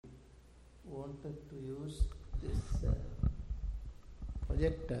wanted to use this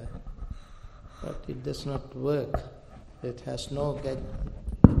projector, but it does not work. It has no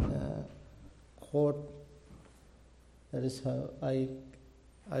cord. That is how I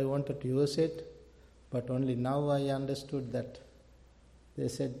wanted to use it, but only now I understood that they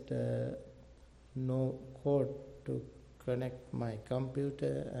said no cord to connect my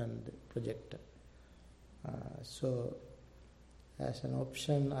computer and projector. So as an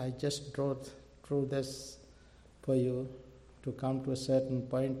option, I just draw through this for you to come to a certain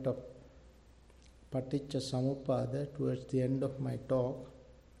point of Paticca Samuppada. Towards the end of my talk,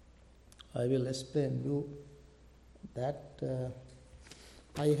 I will explain you that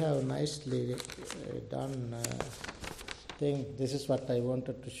I have nicely done thing. This is what I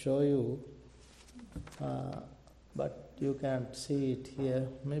wanted to show you, but you can't see it here.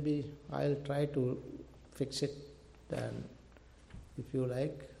 Maybe I'll try to fix it, and if you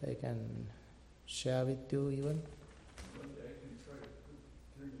like, I can share with you even. I can try to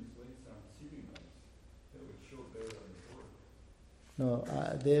turn these lights on, ceiling lights. That would show better on the board.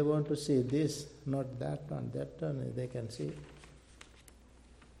 No, they want to see this, not that one. That one they can see.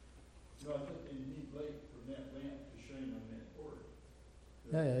 No, I thought they need light from that lamp to shine on that board.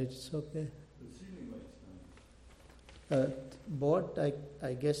 Yeah, it's okay. The ceiling light's not. Board,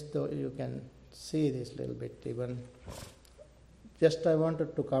 I guess though you can see this little bit even. Just I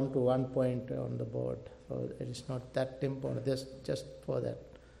wanted to come to one point on the board, so it is not that important. Just for that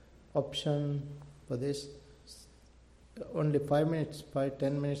option for this. Only 10 minutes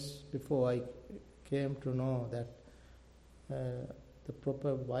before I came to know that the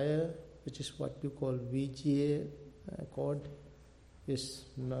proper wire, which is what you call VGA cord, is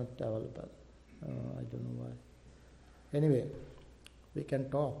not available. I don't know why. Anyway, we can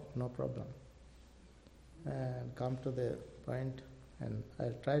talk, no problem. And come to the point, and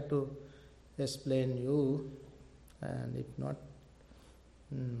I'll try to explain you, and if not,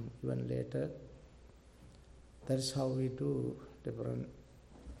 even later. That is how we do different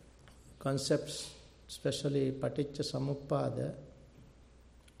concepts, especially Paticca Samuppada.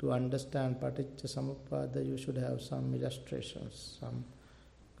 To understand Paticca Samuppada, you should have some illustrations, some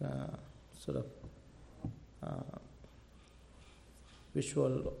sort of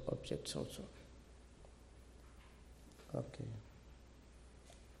visual objects also. Okay.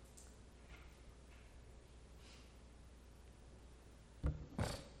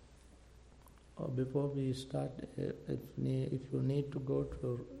 Before we start, if you need to go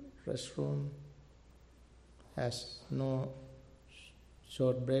to restroom, as no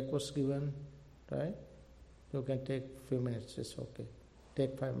short break was given, right? You can take a few minutes, it's okay.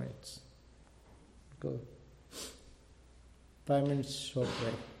 Take 5 minutes. Go. 5 minutes short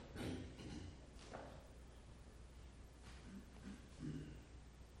break.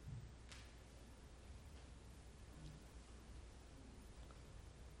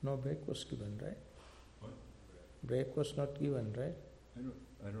 No break was given, right? What? Break was not given, right?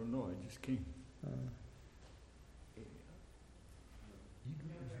 I don't know. I just came. You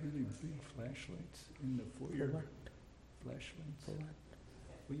know, there's really big flashlights in the foyer. For what? Flashlights. For what?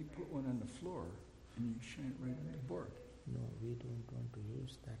 Well, you put one on the floor and you shine it right on the board. No, we don't want to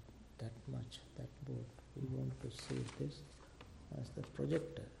use that much, that board. We want to see this as the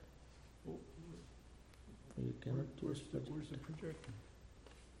projector. Oh, You cannot use projector. Where's the projector?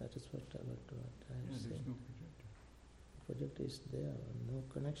 That is what I want to try and say. There's no projector. Projector is there, no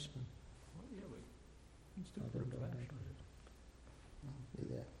connection. Well, yeah, but you still I put a don't know. flashlight. Be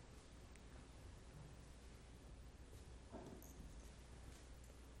there.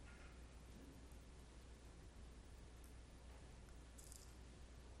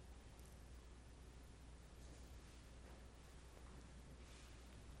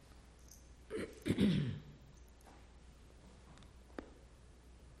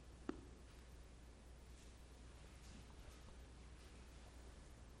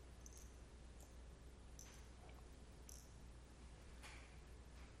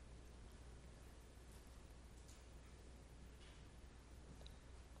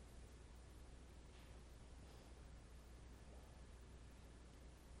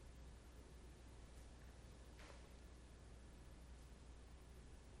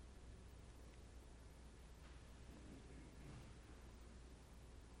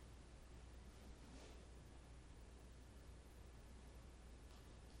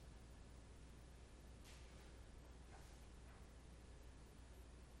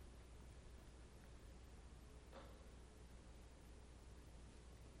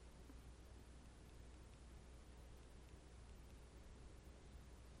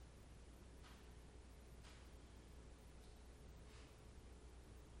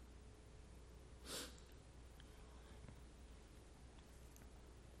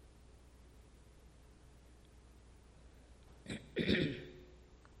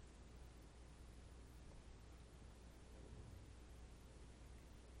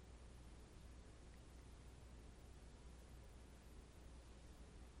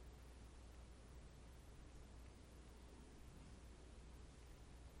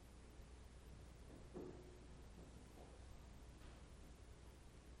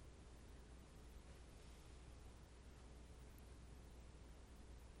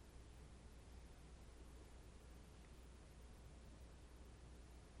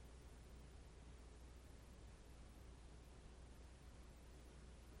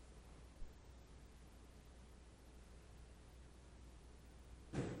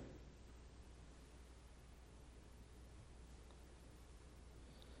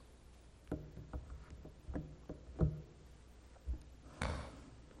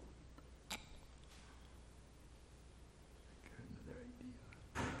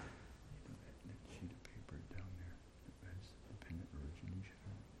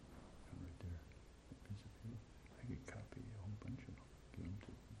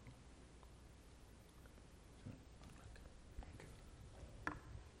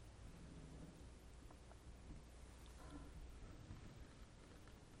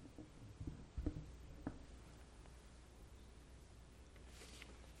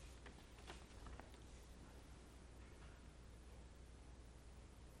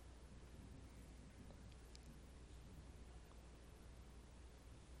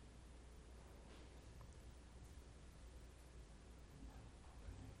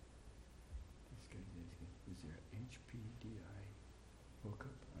 HPDI woke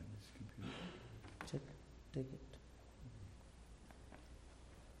up on this computer. Check, take it.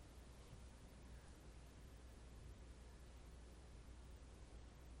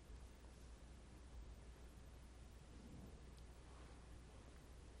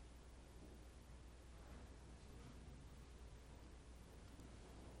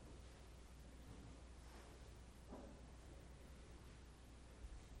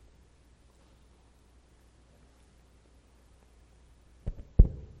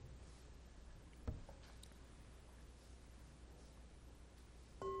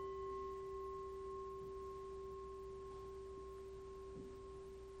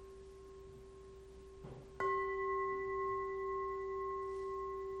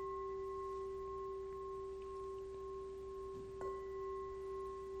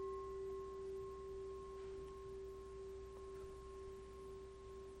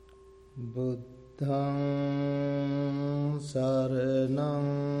 Buddhaṃ saraṇaṃ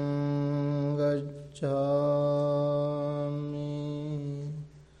gacchāmi,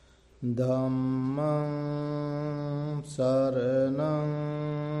 Dhammaṃ saraṇaṃ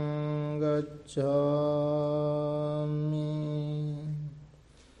gacchāmi,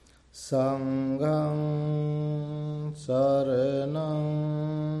 Saṅghaṃ saraṇaṃ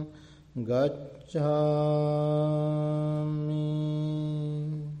gacchāmi.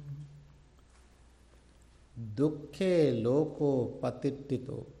 Dukkhe loko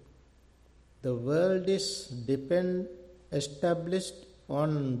patittito. The world is established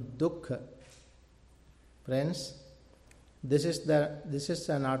on dukkha. Friends, this is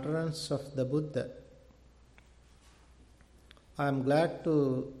an utterance of the Buddha. I am glad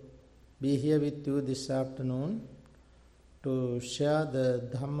to be here with you this afternoon to share the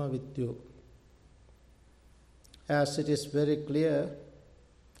Dhamma with you. As it is very clear,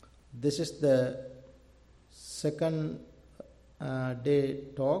 this is the second day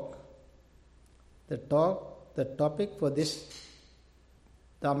talk. The topic for this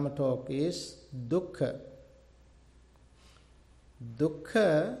Dhamma talk is Dukkha.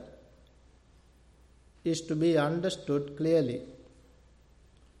 Dukkha is to be understood clearly.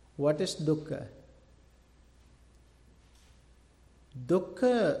 What is Dukkha?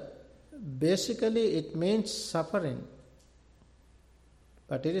 Dukkha, basically it means suffering,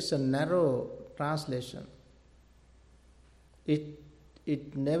 but it is a narrow translation.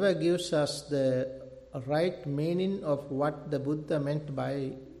 It never gives us the right meaning of what the Buddha meant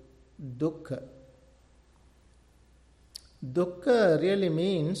by dukkha. Dukkha really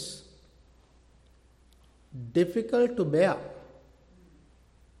means difficult to bear,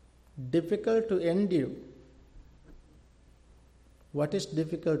 difficult to endure. What is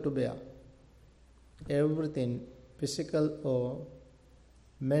difficult to bear? Everything, physical or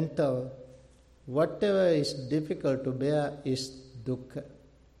mental, whatever is difficult to bear is dukkha.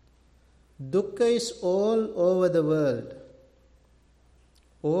 Dukkha is all over the world.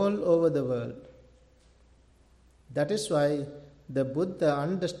 All over the world. That is why the Buddha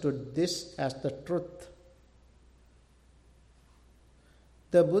understood this as the truth.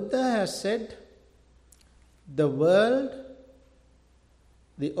 The Buddha has said the world,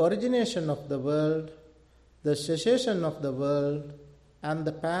 the origination of the world, the cessation of the world, and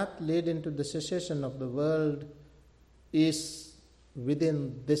the path leading to the cessation of the world is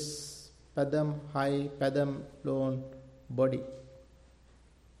within this padam high, padam low body.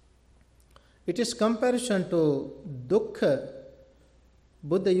 It is comparison to dukkha.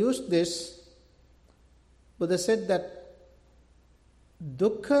 Buddha used this. Buddha said that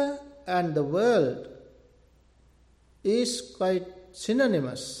dukkha and the world is quite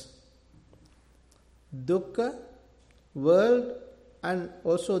synonymous. Dukkha, world, and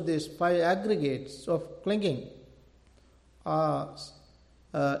also these five aggregates of clinging are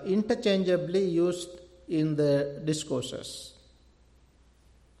interchangeably used in the discourses.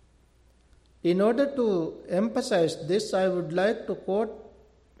 In order to emphasize this, I would like to quote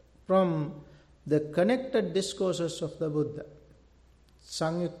from the connected discourses of the Buddha,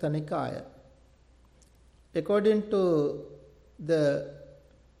 Samyutta Nikaya. According to the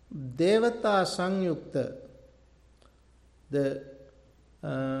Devata Samyutta,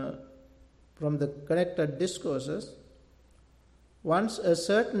 from the connected discourses, once a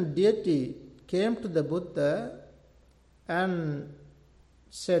certain deity came to the Buddha and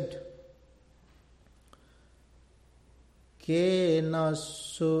said,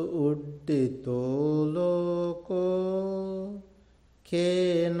 Kenassu uddito loko,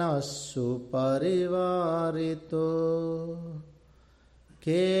 kenassu parivarito,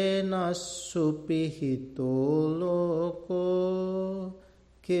 kenassu pihito loko,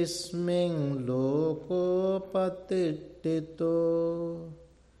 Kisming loko patittito.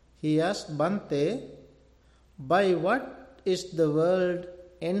 He asked Bhante, by what is the world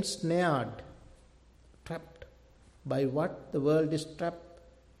ensnared, trapped? By what the world is trapped,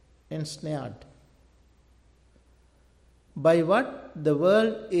 ensnared? By what the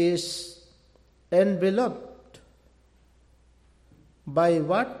world is enveloped? By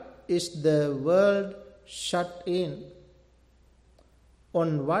what is the world shut in?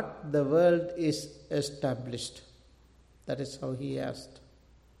 On what the world is established? That is how he asked.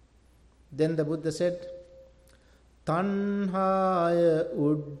 Then the Buddha said, Tanhaya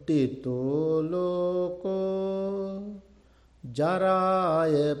uddito loko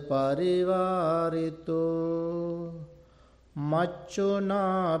jaraya parivarito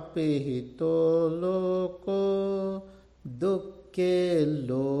Machuna pihito loko dukke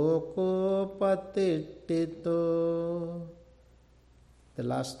loko patittito. The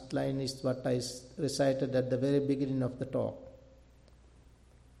last line is what I recited at the very beginning of the talk.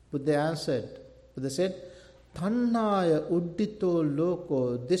 Buddha answered. Buddha said, Tannaya uddito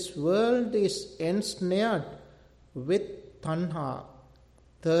loko. This world is ensnared with tanha,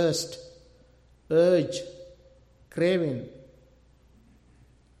 thirst, urge, craving.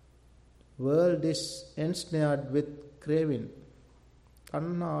 World is ensnared with craving.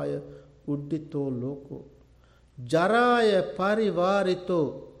 Tannaya uddito loko. Jaraya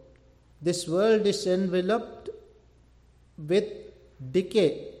parivarito. This world is enveloped with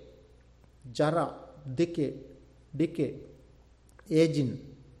decay. Jara, decay, aging.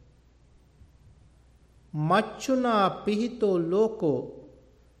 Machuna pihito loko.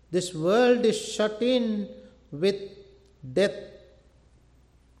 This world is shut in with death.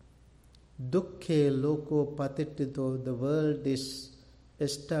 Dukkhe loko patittito. The world is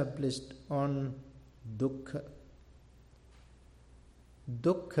established on dukkha.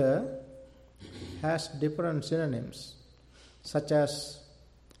 Dukkha has different synonyms, such as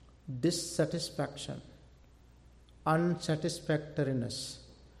dissatisfaction, unsatisfactoriness,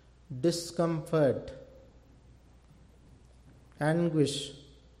 discomfort, anguish.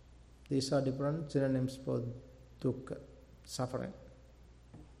 These are different synonyms for dukkha, suffering.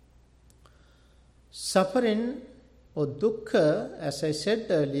 Suffering or dukkha, as I said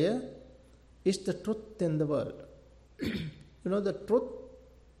earlier, is the truth in the world. The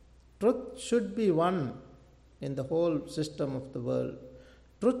truth should be one in the whole system of the world.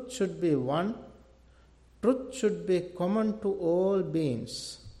 Truth should be one. Truth should be common to all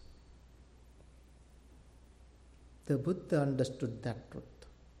beings. The Buddha understood that truth.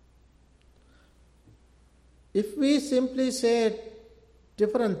 If we simply say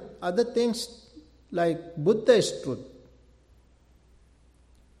different other things like Buddha is truth,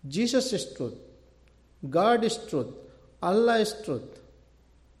 Jesus is truth, God is truth, Allah is truth,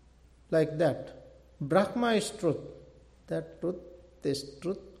 like that, Brahma is truth, that truth is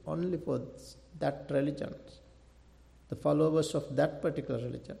truth only for that religion, the followers of that particular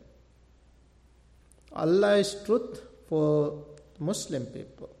religion. Allah is truth for Muslim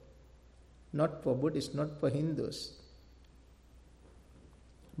people, not for Buddhists, not for Hindus.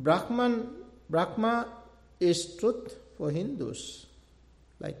 Brahma is truth for Hindus,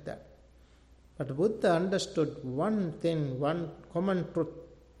 like that. But Buddha understood one thing, one common truth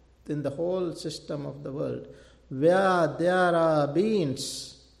in the whole system of the world. Where there are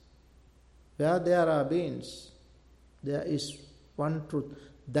beings, there is one truth.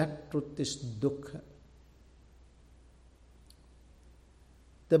 That truth is dukkha.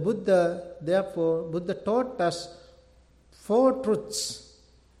 The Buddha taught us four truths.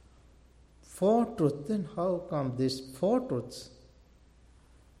 Four truths. Then how come these four truths?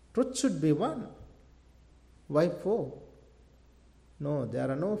 Truth should be one. Why four? No, there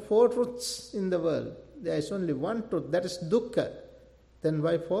are no four truths in the world. There is only one truth, that is dukkha. Then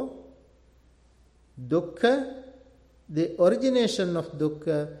why four? Dukkha, the origination of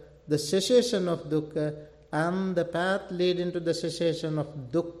dukkha, the cessation of dukkha, and the path leading to the cessation of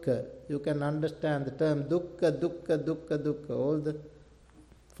dukkha. You can understand the term dukkha, dukkha, dukkha, dukkha, all the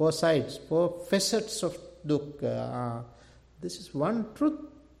four sides, four facets of dukkha. This is one truth.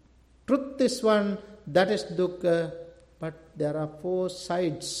 Truth is one, that is dukkha, but there are four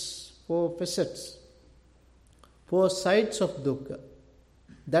sides, four facets, four sides of dukkha.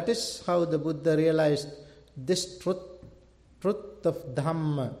 That is how the Buddha realized this truth of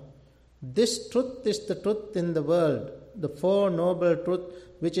Dhamma. This truth is the truth in the world, the Four Noble Truths,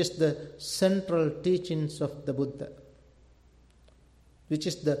 which is the central teachings of the Buddha, which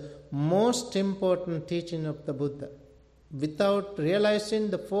is the most important teaching of the Buddha. Without realizing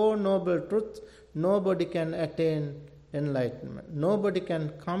the Four Noble Truths, nobody can attain enlightenment. Nobody can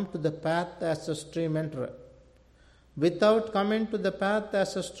come to the path as a stream enterer. Without coming to the path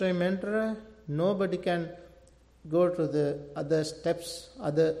as a stream enterer, nobody can go to the other steps,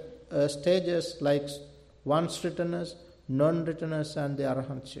 other stages like once returners, non-returners and the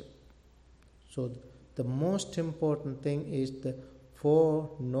arahantship. So the most important thing is the Four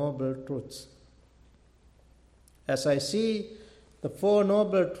Noble Truths. As I see, the Four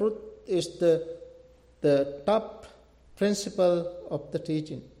Noble Truths is the top principle of the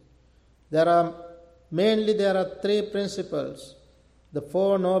teaching. There are three principles: the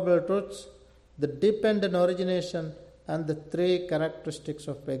Four Noble Truths, the dependent origination, and the three characteristics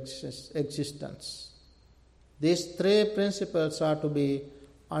of existence. These three principles are to be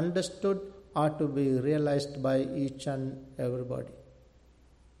understood, are to be realized by each and everybody.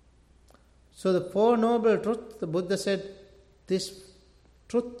 So the Four Noble Truths, the Buddha said, this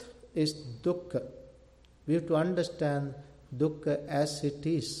truth is Dukkha. We have to understand Dukkha as it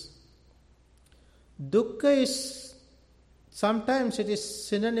is. Dukkha is, sometimes it is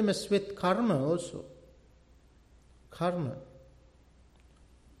synonymous with karma also. Karma.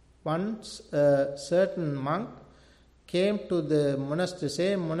 Once a certain monk came to the monastery,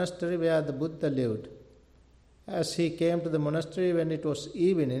 same monastery where the Buddha lived. As he came to the monastery when it was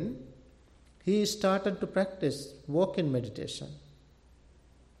evening, he started to practice walk-in meditation.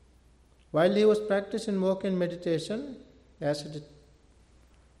 While he was practicing walk-in meditation, as it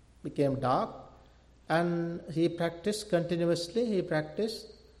became dark, and he practiced continuously,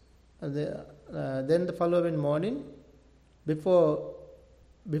 then the following morning, before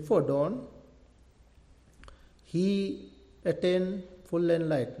dawn, he attained full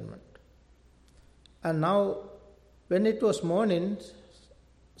enlightenment. And now, when it was morning,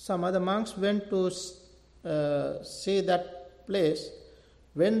 some other monks went to see that place.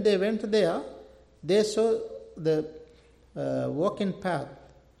 When they went there, they saw the walking path,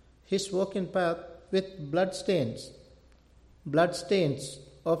 his walking path with blood stains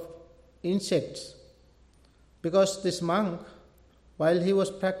of insects. Because this monk, while he was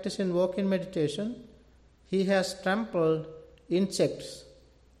practicing walking meditation, he has trampled insects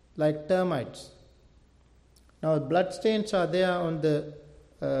like termites. Now blood stains are there on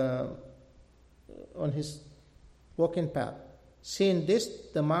his walking path. Seeing this,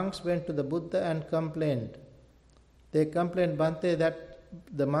 the monks went to the Buddha and complained. They complained, Bhante, that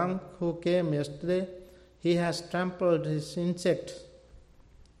the monk who came yesterday, he has trampled his insects.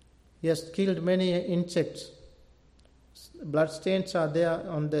 He has killed many insects. Blood stains are there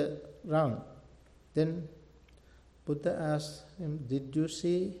on the ground. Then Buddha asked him, Did you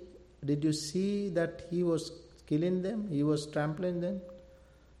see that he was killing them? He was trampling them?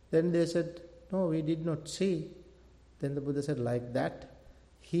 Then they said, No, we did not see. Then the Buddha said, like that,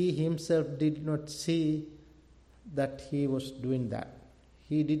 he himself did not see that he was doing that.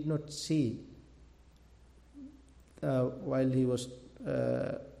 He did not see while he was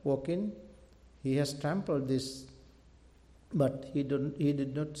walking. He has trampled this, but he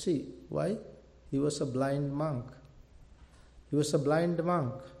did not see. Why? He was a blind monk.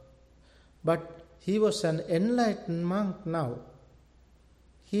 But he was an enlightened monk now.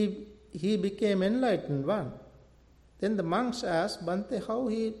 He became enlightened one. Then the monks asked Bhante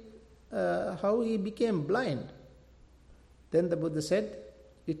how he became blind. Then the Buddha said,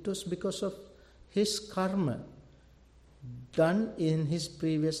 it was because of his karma done in his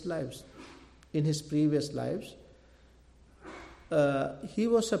previous lives. In his previous lives, he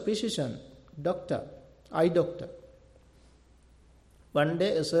was a physician, eye doctor. One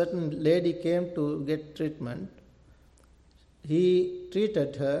day a certain lady came to get treatment. He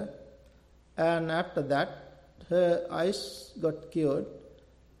treated her, and after that her eyes got cured.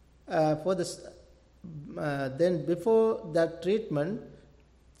 Then before that treatment,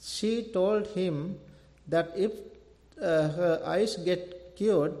 she told him that if her eyes get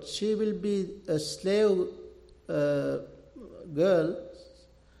cured, she will be a slave girl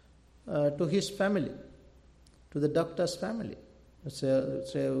to his family, to the doctor's family.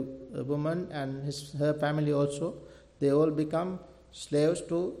 So a woman and her family also, they all become slaves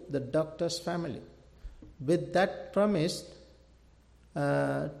to the doctor's family. With that promise,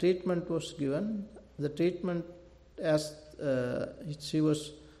 treatment was given. The treatment, as she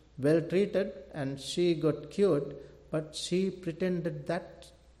was well treated and she got cured, but she pretended that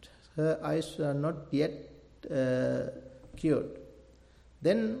her eyes were not yet cured.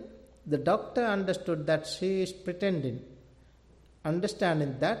 Then the doctor understood that she is pretending.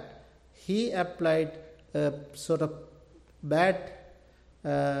 Understanding that, he applied a sort of bad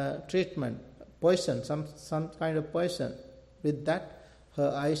treatment, poison, some kind of poison. With that,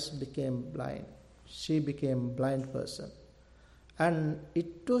 her eyes became blind. she became a blind person. And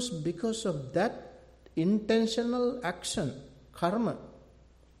it was because of that intentional action, karma.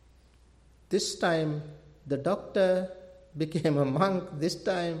 This time the doctor became a monk this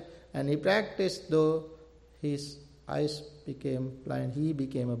time, and he practiced, though his eyes became blind, he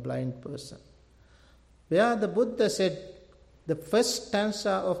became a blind person. Where the Buddha said, the first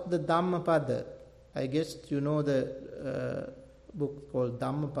stanza of the Dhammapada, I guess you know the book called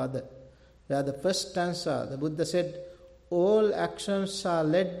Dhammapada, where the first stanza, the Buddha said, all actions are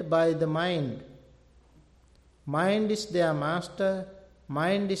led by the mind. Mind is their master,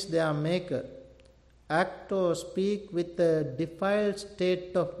 mind is their maker. Act or speak with a defiled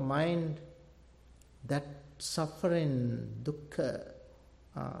state of mind, that suffering, dukkha,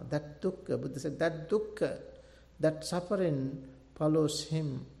 that dukkha, Buddha said, that dukkha, that suffering follows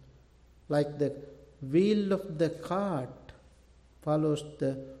him, like the wheel of the cart follows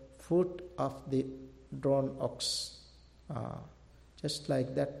the foot of the drawn ox. Just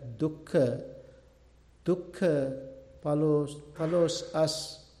like that, dukkha follows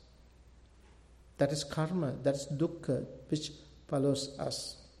us. That is karma, that is dukkha, which follows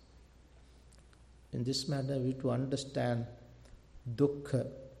us. In this manner, we have to understand dukkha.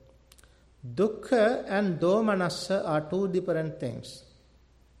 Dukkha and domanassa are two different things.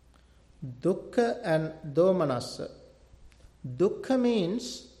 Dukkha and domanassa. Dukkha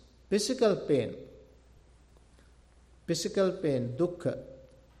means physical pain. Physical pain, dukkha.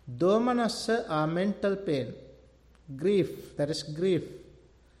 Domanassa are mental pain. Grief, that is grief.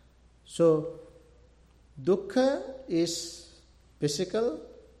 So, dukkha is physical,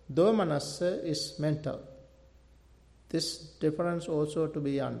 domanassa is mental. This difference also to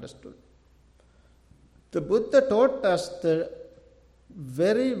be understood. The Buddha taught us the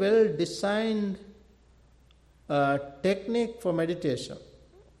very well designed technique for meditation.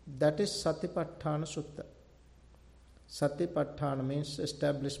 That is Satipatthana Sutta. Satipatthana means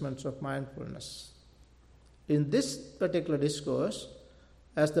establishments of mindfulness. In this particular discourse,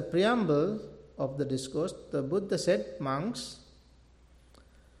 as the preamble of the discourse, the Buddha said, monks,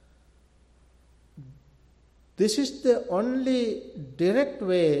 this is the only direct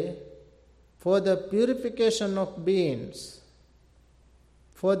way for the purification of beings,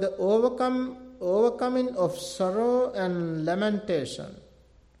 for the overcoming of sorrow and lamentation,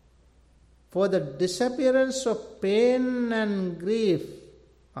 for the disappearance of pain and grief.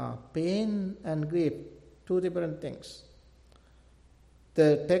 Pain and grief, two different things.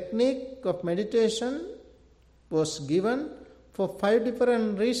 The technique of meditation was given for 5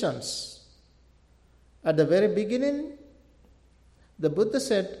 different reasons. At the very beginning, the Buddha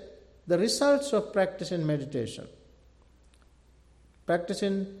said the results of practicing meditation,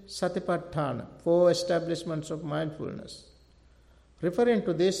 practicing Satipatthana, 4 establishments of mindfulness. Referring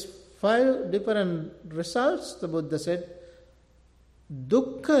to these 5 different results, the Buddha said,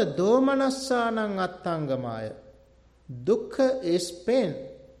 Dukkha domanassanang attangamaya. Dukkha is pain,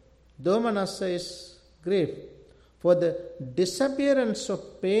 domanassa is grief. For the disappearance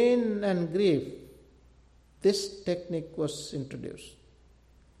of pain and grief, this technique was introduced.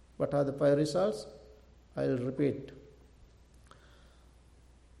 What are the 5 results? I will repeat.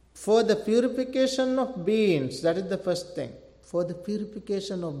 For the purification of beings, that is the first thing. For the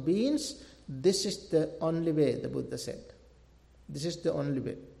purification of beings, this is the only way, the Buddha said. This is the only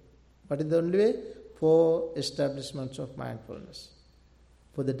way. What is the only way? 4 establishments of mindfulness.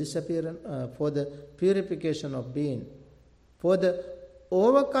 For the disappearance, for the purification of being, for the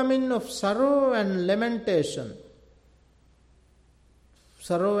overcoming of sorrow and lamentation.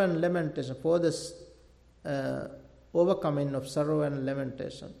 Sorrow and lamentation, for the overcoming of sorrow and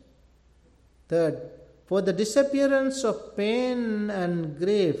lamentation. 3rd, for the disappearance of pain and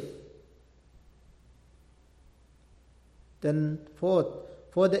grief. Then 4th,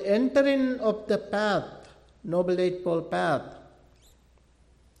 for the entering of the path, Noble Eightfold Path.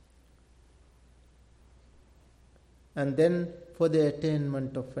 And then for the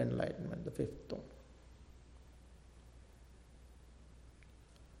attainment of enlightenment, the 5th one.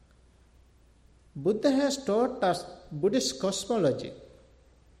 Buddha has taught us Buddhist cosmology.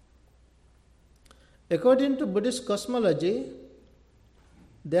 According to Buddhist cosmology,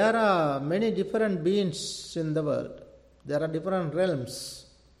 there are many different beings in the world. There are different realms.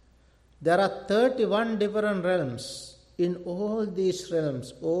 There are 31 different realms. In all these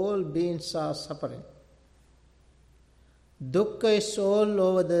realms, all beings are suffering. Dukkha is all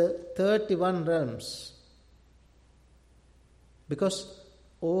over the 31 realms. Because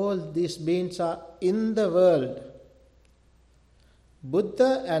all these beings are in the world.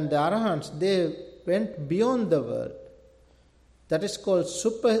 Buddha and the Arahants, they went beyond the world. That is called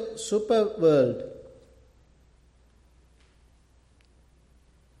super world.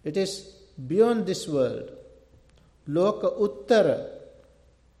 It is beyond this world. Loka Uttara.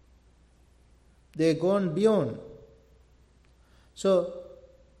 They gone beyond. So,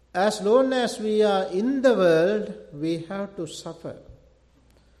 as long as we are in the world, we have to suffer.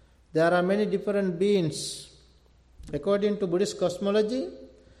 There are many different beings. According to Buddhist cosmology,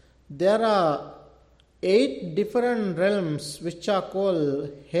 there are 8 different realms which are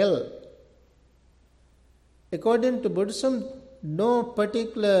called hell. According to Buddhism, no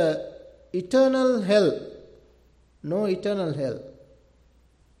particular eternal hell. No eternal hell.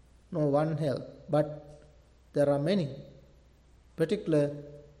 No one hell. But there are many. Particular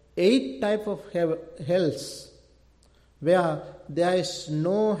 8 type of hells where there is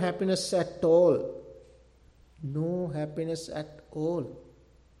no happiness at all. No happiness at all.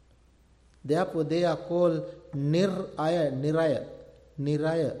 Therefore they are called niraya,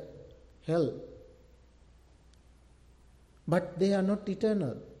 hell. But they are not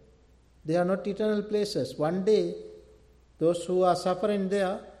eternal. They are not eternal places. One day, those who are suffering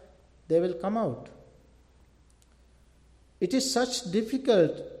there, they will come out. It is such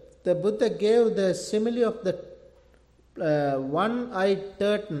difficult. The Buddha gave the simile of the one-eyed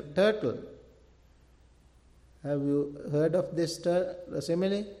turtle. Have you heard of this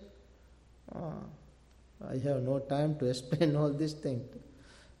simile? I have no time to explain all these things.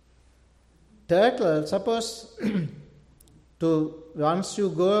 Turtle, suppose once you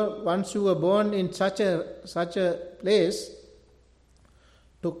were born in such a place,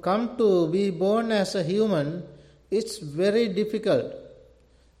 to come to be born as a human, it's very difficult.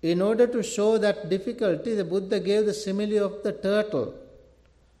 In order to show that difficulty, the Buddha gave the simile of the turtle.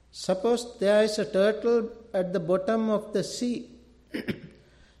 Suppose there is a turtle at the bottom of the sea.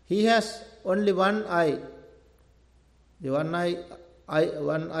 He has only one eye. The one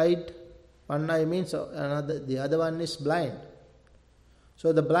eye means another. The other one is blind.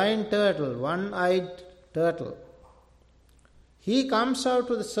 So the blind turtle, one-eyed turtle, he comes to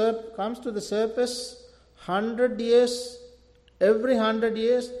the surface 100 years. Every 100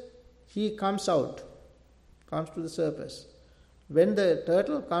 years, he comes to the surface. When the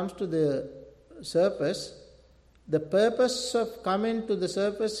turtle comes to the surface, the purpose of coming to the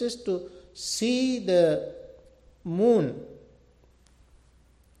surface is to see the moon.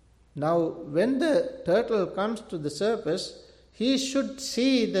 Now, when the turtle comes to the surface, he should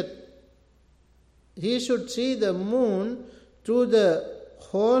see the moon through the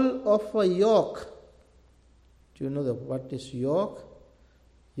hole of a yolk. Do you know what is yolk?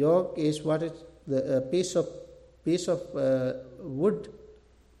 Yolk is what is the piece of wood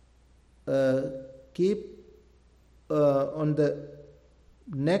keep on the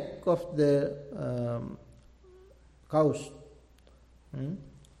neck of the cows.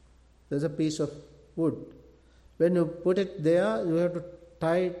 There's a piece of wood. When you put it there, you have to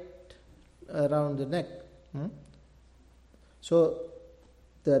tie it around the neck. So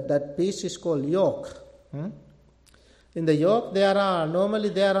that piece is called yolk. In the yolk there are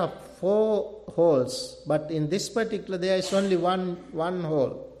 4 holes, but in this particular there is only one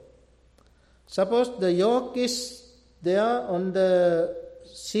hole. Suppose the yolk is there on the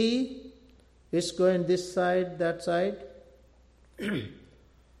sea, it's going this side, that side.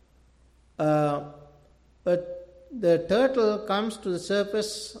 But the turtle comes to the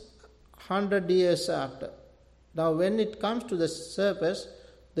surface 100 years after. Now when it comes to the surface,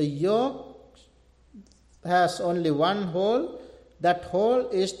 the yolk has only one hole. That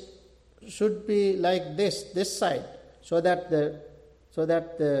hole should be like this side, so that the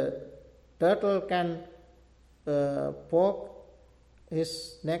turtle can poke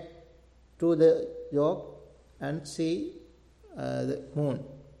his neck to the yolk and see the moon.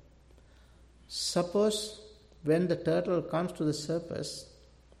 Suppose when the turtle comes to the surface,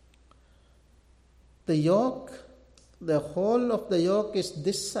 the hole of the yolk is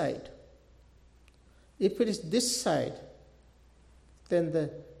this side. If it is this side, then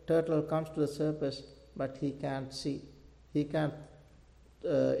the turtle comes to the surface, but he can't see. He can't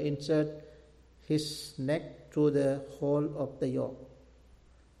insert his neck through the hole of the yolk.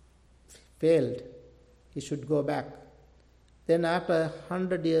 Failed. He should go back. Then after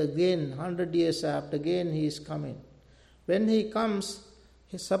 100 years after, again he is coming. When he comes,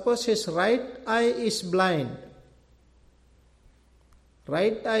 suppose his right eye is blind.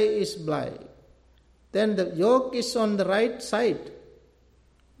 Right eye is blind. Then the yolk is on the right side.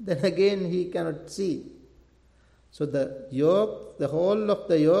 Then again he cannot see. So the whole of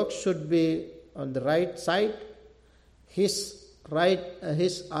the yolk should be on the right side. His eye,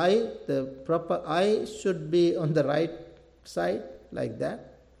 the proper eye, should be on the right side, like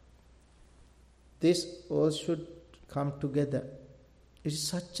that. This all should come together. It is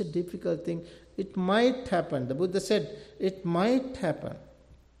such a difficult thing. It might happen. The Buddha said, it might happen.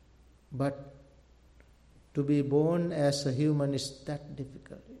 But to be born as a human is that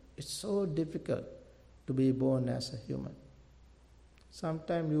difficult. It's so difficult to be born as a human.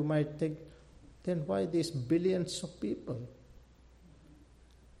 Sometimes you might think, then why these billions of people?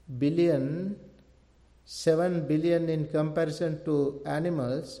 7 billion in comparison to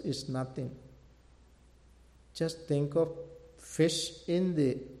animals is nothing. Just think of fish in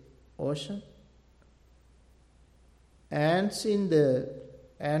the ocean, ants in the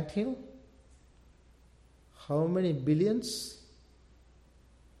anthill, how many billions?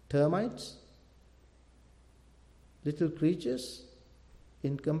 Termites, little creatures.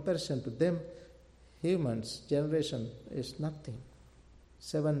 In comparison to them, humans' generation is nothing.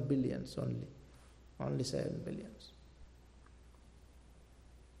 7 billions only 7 billions.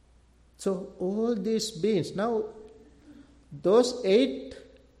 So all these beings, now those 8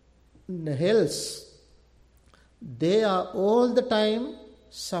 hells, they are all the time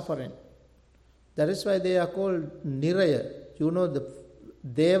suffering. That is why they are called Niraya. You know the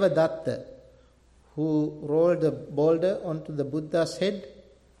Devadatta who rolled the boulder onto the Buddha's head.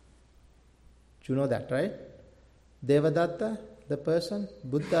 You know that, right? Devadatta, the person,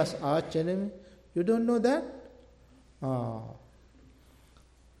 Buddha's arch enemy. You don't know that?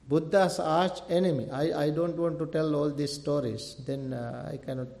 Buddha's arch enemy. I don't want to tell all these stories. Then I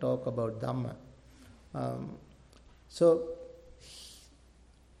cannot talk about Dhamma. So,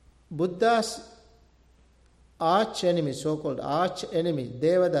 Buddha's arch enemy, so-called arch enemy,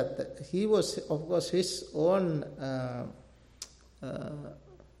 Devadatta, he was, of course, his own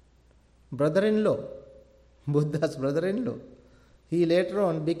brother-in-law, Buddha's brother-in-law. He later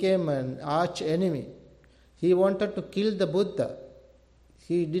on became an arch enemy. He wanted to kill the Buddha.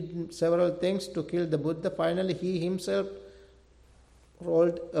 He did several things to kill the Buddha. Finally, he himself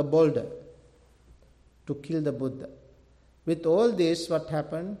rolled a boulder to kill the Buddha. With all this, what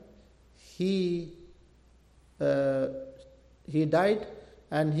happened? He died,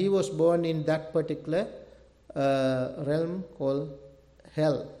 and he was born in that particular realm called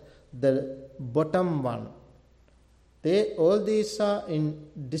hell, the bottom one. All these are in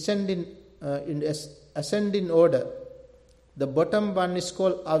ascending order. The bottom one is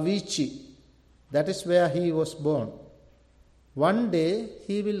called Avici. That is where he was born. One day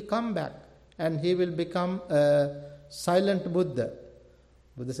he will come back and he will become a silent Buddha.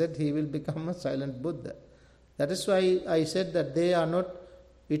 Buddha said he will become a silent Buddha. That is why I said that they are not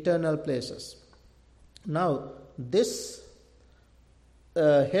eternal places. Now, this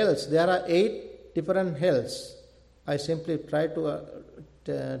hells, there are 8 different hells. I simply try to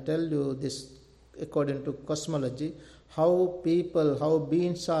tell you this according to cosmology, how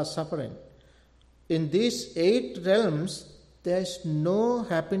beings are suffering. In these 8 realms, there is no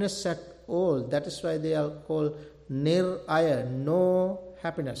happiness at all. That is why they are called niraya, no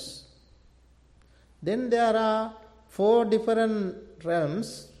happiness. Then there are 4 different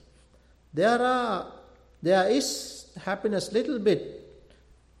realms. There is happiness little bit.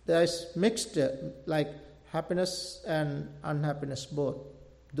 There is mixture, like happiness and unhappiness both.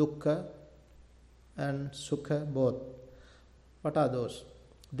 Dukkha and Sukha both. What are those?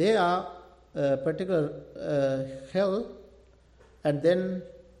 They are a particular hell, and then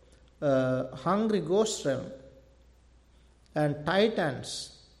hungry ghost realm, and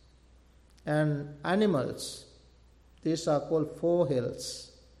titans, and animals. These are called 4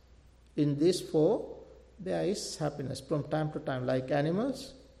 hells. In these 4, there is happiness from time to time, like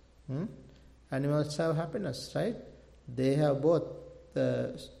animals. Animals have happiness, right? They have both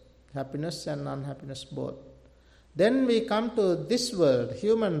happiness and unhappiness both. Then we come to this world,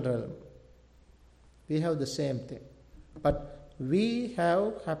 human realm. We have the same thing. But we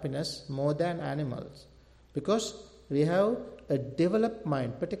have happiness more than animals, because we have a developed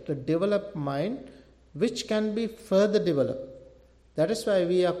mind, particular developed mind, which can be further developed. That is why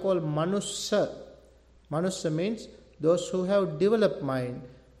we are called Manussa. Manussa means those who have developed mind.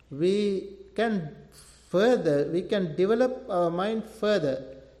 We can develop our mind further.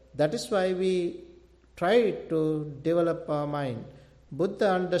 That is why we try to develop our mind.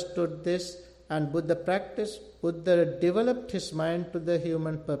 Buddha understood this, and Buddha practiced. Buddha developed his mind to the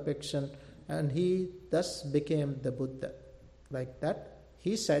human perfection, and he thus became the Buddha. Like that,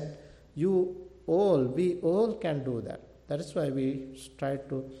 he said, we all can do that. That is why we try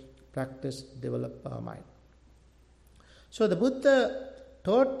to practice, develop our mind. So the Buddha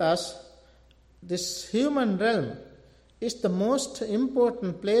taught us this human realm is the most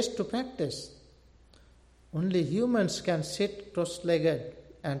important place to practice. Only humans can sit cross-legged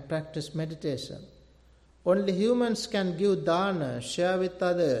and practice meditation. Only humans can give dana, share with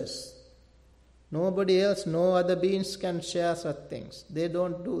others. Nobody else, no other beings can share such things. They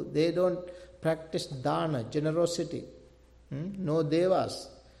don't practice dana, generosity. No devas.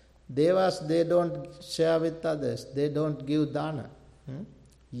 Devas, they don't share with others. They don't give dana.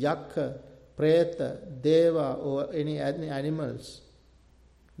 Yakha, preta, deva, or any animals.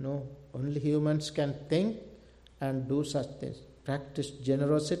 No, only humans can think and do such things. Practice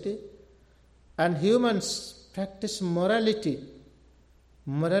generosity. And humans practice morality,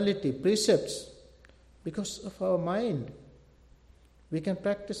 precepts, because of our mind. We can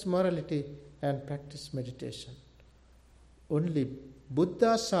practice morality and practice meditation. Only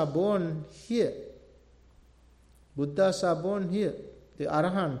Buddhas are born here. Buddhas are born here. The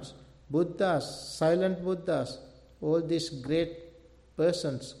Arahants, Buddhas, silent Buddhas, all these great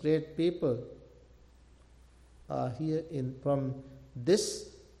persons, great people are here from this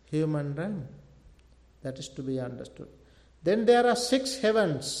human realm. That is to be understood. Then there are 6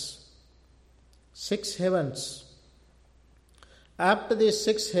 heavens. 6 heavens. After these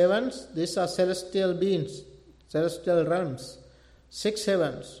 6 heavens, these are celestial beings, celestial realms. 6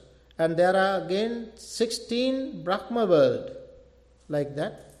 heavens. And there are again 16 Brahma world. Like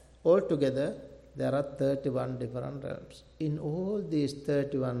that. Altogether, there are 31 different realms. In all these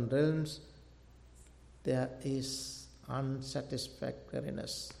 31 realms, there is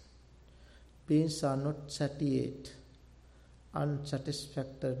unsatisfactoriness. Beings are not satiate.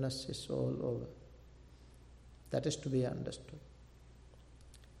 Unsatisfactoriness is all over. That is to be understood.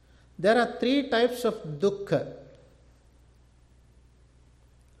 There are 3 types of dukkha.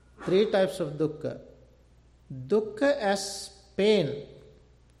 3 types of dukkha. Dukkha as pain.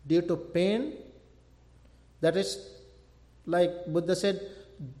 Due to pain, that is like Buddha said,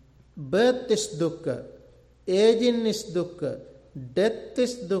 birth is dukkha, aging is dukkha, death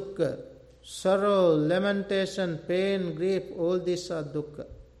is dukkha, sorrow, lamentation, pain, grief, all these are dukkha.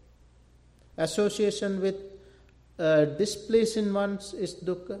 Association with displeasing ones is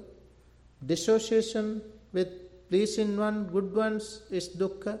dukkha. Dissociation with pleasing one, good ones is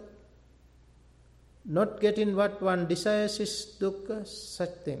dukkha. Not getting what one desires is dukkha, such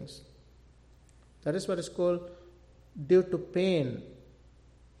things. That is what is called due to pain,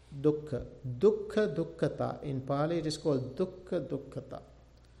 dukkha. Dukkha, dukkhata. In Pali it is called dukkha, dukkhata.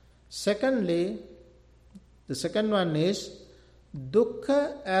 Secondly, the second one is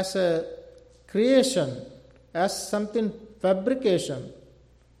dukkha as a creation, as something fabricated,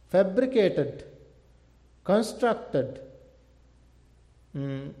 constructed,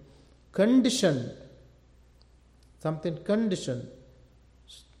 conditioned, something conditioned.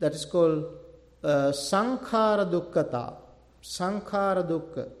 That is called sankhara dukkhata. Sankhara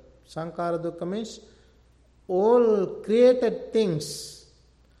dukkha. Sankhara dukkha means all created things.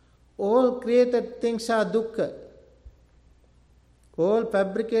 All created things are dukkha. All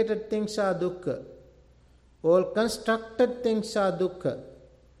fabricated things are dukkha. All constructed things are dukkha.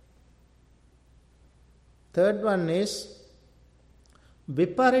 Third one is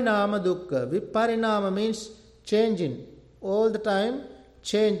viparinama dukkha. Viparinama means changing. All the time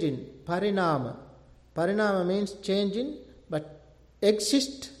changing. Parinama. Parinama means changing, but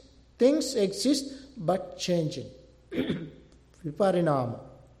things exist but changing. Viparinama.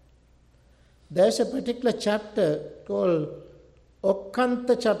 There is a particular chapter called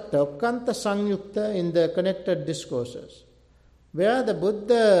Okkanta chapter, Okkanta Sangyukta in the connected discourses, where the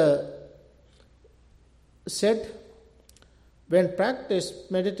Buddha said, when practice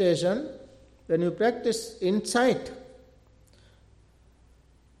meditation, when you practice insight,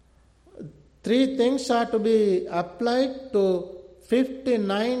 3 things are to be applied to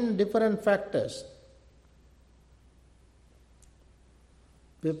 59 different factors.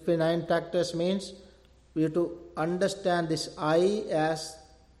 59 factors means we have to understand this I as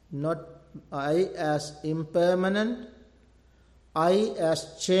impermanent, I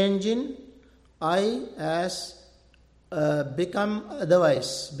as changing, I as becoming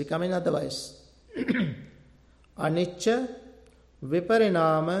otherwise. Anicca,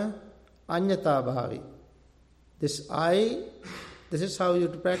 viparinama, anyata bhavi. This is how you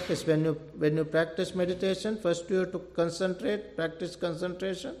to practice. When you practice meditation, first you have to practice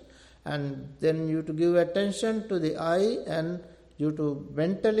concentration, and then you to give attention to the I, and you to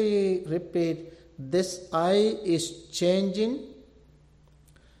mentally repeat, this I is changing,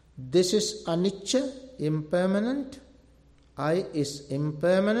 this is anicca, impermanent, I is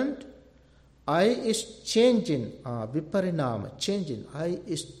impermanent, I is changing, viparinama, changing, I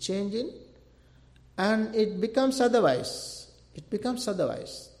is changing, and it becomes otherwise.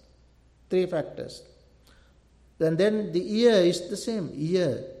 3 factors. And then the ear is the same.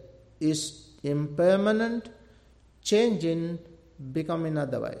 Ear is impermanent, changing, becoming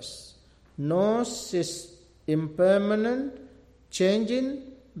otherwise. Nose is impermanent, changing,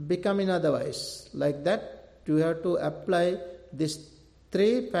 becoming otherwise. Like that, you have to apply these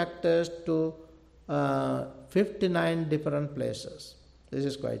 3 factors to 59 different places. This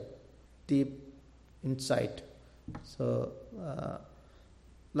is quite deep insight. So,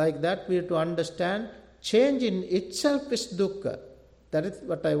 like that, we have to understand change in itself is dukkha. That is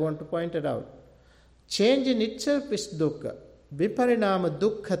what I want to point it out. Change in itself is dukkha. Viparinama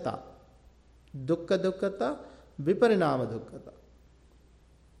dukkhata. Dukkha dukkhata, viparinama dukkhata.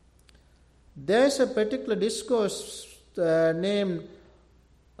 There is a particular discourse named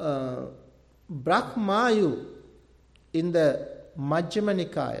Brahmayu in the Majjhima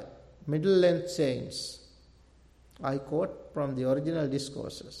Nikaya, Middle Length Sayings. I quote from the original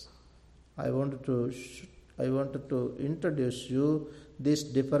discourses. I wanted to introduce you these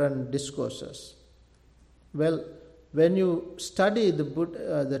different discourses. Well, when you study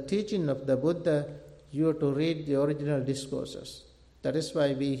the teaching of the Buddha, you have to read the original discourses. That is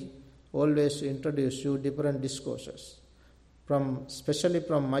why we always introduce you different discourses, especially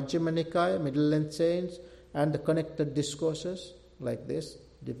from Majjhima Nikaya, Middle Length Sayings, and the connected discourses like this,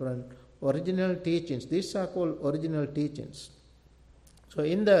 different original teachings. These are called original teachings. So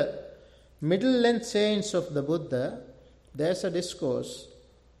in the Middle Length Sayings of the Buddha, there is a discourse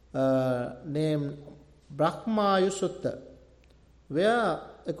named Brahmayu Sutta, where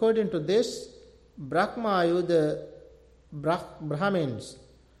according to this, Brahmayu, the Brahmins,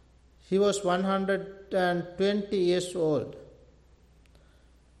 he was 120 years old.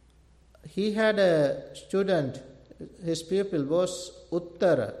 He had a student, his pupil was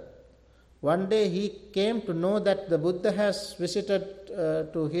Uttara. One day he came to know that the Buddha has visited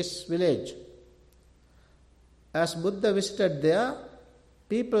to his village. As Buddha visited there,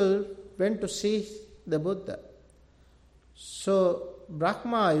 people went to see the Buddha. So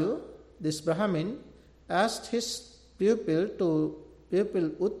Brahmayu, this Brahmin, asked his pupil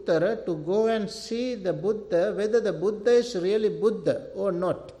Uttara to go and see the Buddha, whether the Buddha is really Buddha or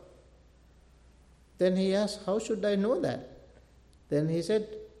not. Then he asked, how should I know that? Then he said,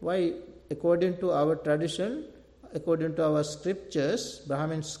 why, according to our tradition, according to our scriptures,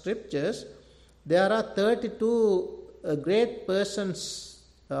 Brahmin scriptures, there are 32 great persons,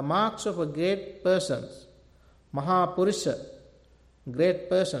 marks of a great persons, Mahapurusha, great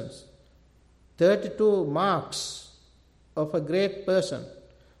persons, 32 marks of a great person.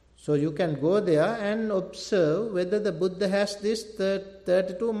 So you can go there and observe whether the Buddha has these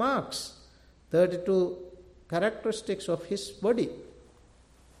 32 marks, 32 characteristics of his body.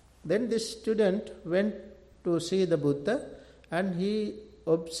 Then this student went to see the Buddha and he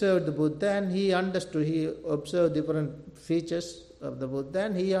observed the Buddha and he understood, he observed different features of the Buddha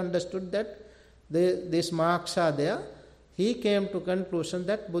and he understood that these marks are there. He came to conclusion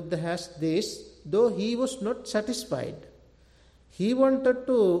that Buddha has this, though he was not satisfied. He wanted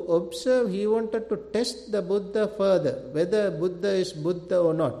to observe, he wanted to test the Buddha further, whether Buddha is Buddha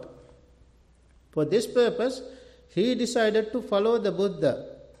or not. For this purpose, he decided to follow the Buddha.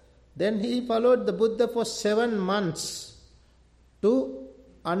 Then he followed the Buddha for 7 months to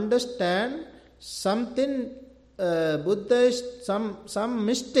understand something. Buddha is some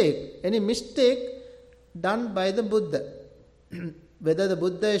mistake, any mistake done by the Buddha. Whether the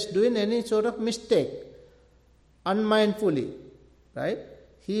Buddha is doing any sort of mistake, unmindfully, right?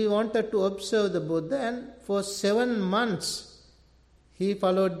 He wanted to observe the Buddha and for 7 months he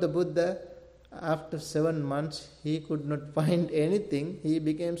followed the Buddha. After 7 months, he could not find anything. He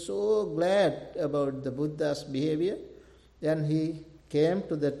became so glad about the Buddha's behavior. Then he came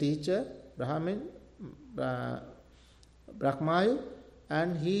to the teacher, Brahmayu,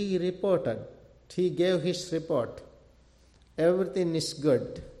 and he reported. He gave his report. Everything is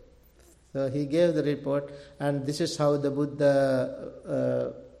good. So he gave the report, and this is how the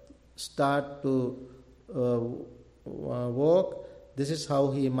Buddha start to walk. This is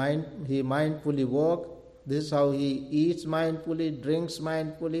how he mindfully walks. This is how he eats mindfully, drinks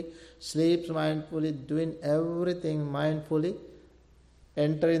mindfully, sleeps mindfully, doing everything mindfully,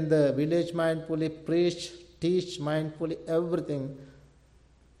 enter in the village mindfully, preach, teach mindfully, everything.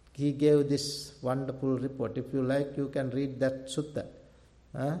 He gave this wonderful report. If you like, you can read that sutta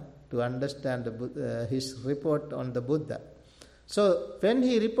to understand his report on the Buddha. So when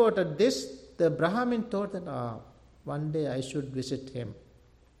he reported this, the Brahmin thought that, one day I should visit him.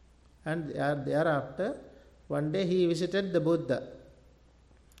 And thereafter, one day he visited the Buddha.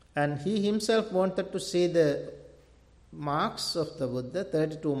 And he himself wanted to see the marks of the Buddha,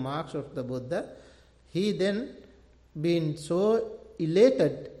 32 marks of the Buddha. He then, being so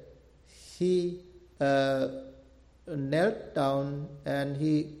elated, he knelt down and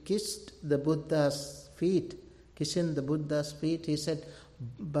he kissed the Buddha's feet. Kissing the Buddha's feet, he said,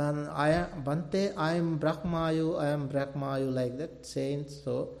 Bhante, I am Brahmayu, like that, saying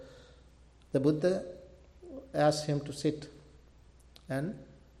so. The Buddha asked him to sit. And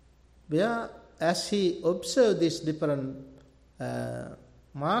as he observed these different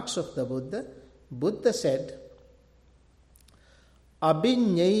marks of the Buddha, Buddha said,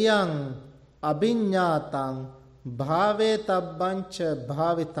 Abhinyayang abhinyatang bhavetabbancha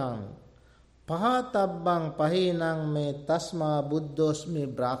bhavitang pahatabbang pahinang me tasma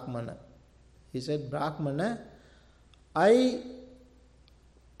buddhosmi brahmana. He said, Brahmana, I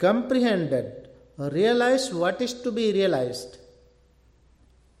comprehended, realized what is to be realized.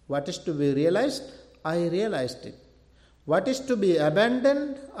 What is to be realized, I realized it. What is to be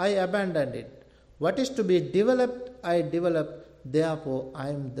abandoned, I abandoned it. What is to be developed, I developed. Therefore, I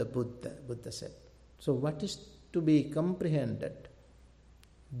am the Buddha, Buddha said. So what is to be comprehended?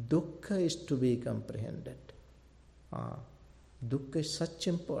 Dukkha is to be comprehended. Dukkha is such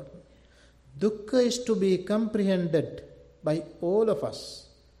important. Dukkha is to be comprehended by all of us.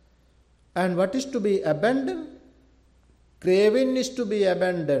 And what is to be abandoned? Craving is to be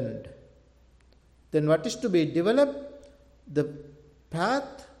abandoned. Then what is to be developed? The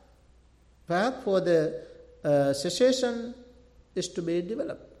path for the cessation is to be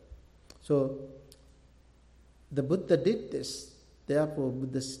developed. So, the Buddha did this. Therefore,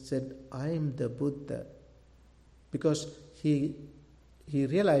 Buddha said, I am the Buddha. Because he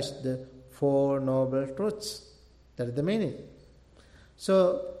realized the Four Noble Truths. That is the meaning.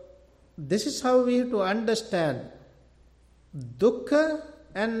 So, this is how we have to understand Dukkha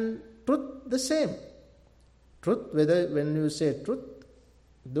and truth the same. Truth, when you say truth,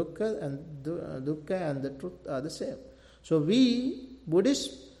 Dukkha and the truth are the same. So we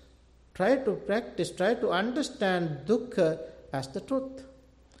Buddhists try to practice, try to understand Dukkha as the truth.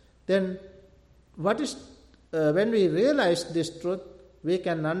 Then when we realize this truth, we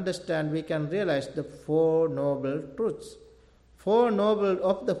can understand, we can realize the Four Noble Truths.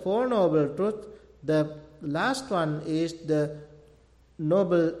 Of the Four Noble Truths, the last one is the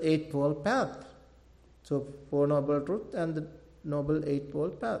Noble Eightfold Path. So, Four Noble Truths and the Noble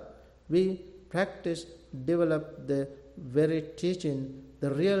Eightfold Path. We practice, develop the very teaching,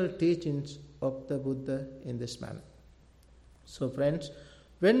 the real teachings of the Buddha in this manner. So, friends,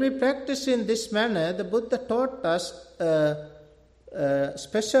 when we practice in this manner, the Buddha taught us a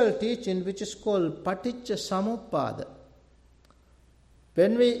special teaching which is called Paticca Samuppada.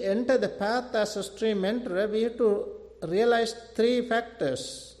 When we enter the path as a stream enterer, we have to realize three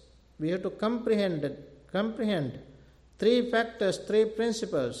factors. We have to comprehend three factors, three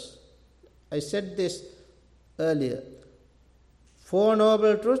principles. I said this earlier. Four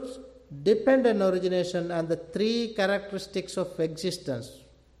Noble Truths, dependent origination, and the three characteristics of existence.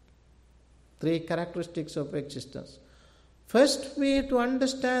 Three characteristics of existence. First, we have to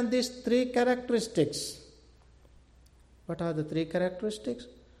understand these three characteristics. What are the three characteristics?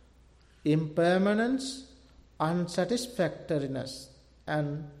 Impermanence, unsatisfactoriness,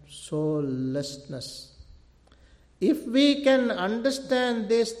 and soullessness. If we can understand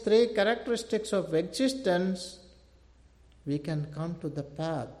these three characteristics of existence, we can come to the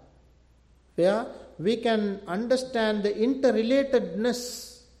path where we can understand the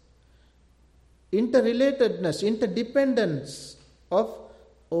interrelatedness, interdependence of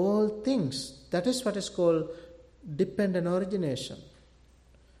all things. That is what is called dependent origination.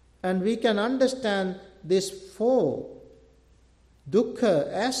 And we can understand this four,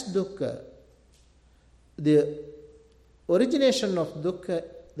 Dukkha as Dukkha, the origination of Dukkha,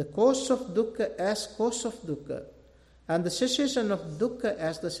 the cause of Dukkha as cause of Dukkha, and the cessation of Dukkha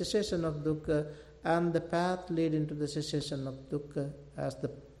as the cessation of Dukkha, and the path leading to the cessation of Dukkha as the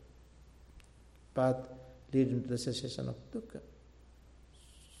path leading to the cessation of Dukkha.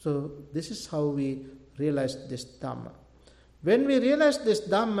 So this is how we realize this Dhamma. When we realize this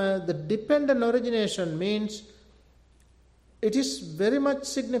Dhamma, the dependent origination means it is very much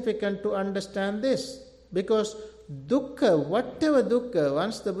significant to understand this, because Dukkha, whatever Dukkha,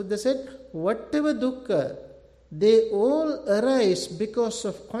 once the Buddha said, whatever Dukkha, they all arise because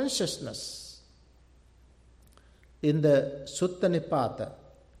of consciousness. In the Sutta Nipata,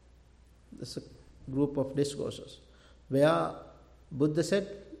 this is a group of discourses, where Buddha said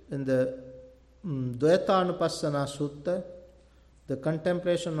in the Dvaitanupassana Sutta, the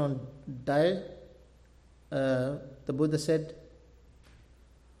contemplation on diet, the Buddha said,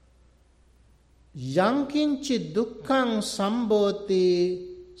 Yankinchi dukkhang sambhoti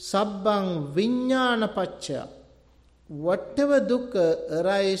sabbang vijnana pacca. Whatever dukkha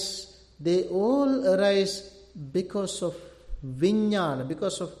arises they all arise because of vijnana,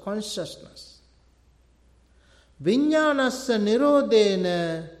 because of consciousness. Vijnanasya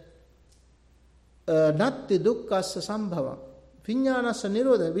nirodena natti dukkhasya sambhava. Vijnanasya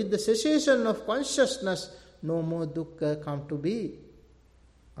nirodena, with the cessation of consciousness, no more dukkha come to be.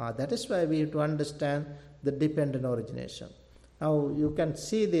 That is why we have to understand the dependent origination. Now you can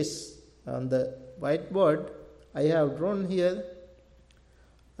see this on the whiteboard. I have drawn here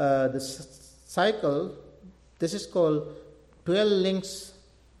the cycle. This is called 12 links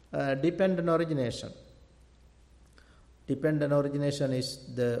dependent origination. Dependent origination is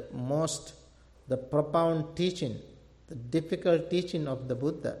the profound teaching, the difficult teaching of the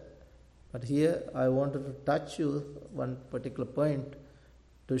Buddha. But here I wanted to touch you one particular point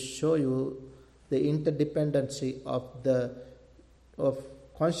to show you the interdependency of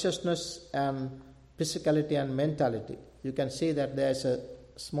consciousness and physicality and mentality. You can see that there is a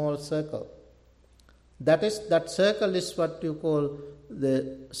small circle. That circle is what you call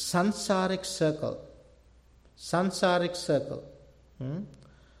the sansaric circle. Sansaric circle.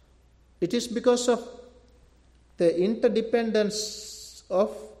 It is because of the interdependence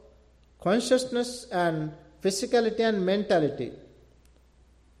of consciousness and physicality and mentality.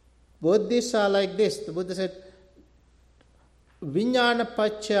 Both these are like this. The Buddha said, Vijnana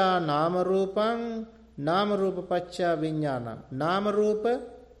pacca nama rupam, nama rupa pacca vijnana. Nama rupa,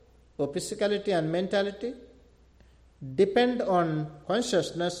 or physicality and mentality, depend on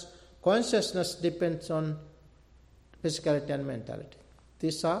consciousness. Consciousness depends on physicality and mentality.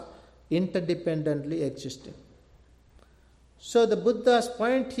 These are interdependently existing. So the Buddha's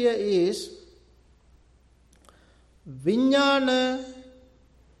point here is, vijnana,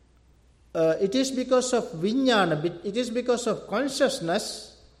 it is because of vijnana, it is because of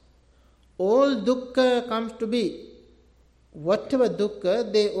consciousness, all dukkha comes to be. Whatever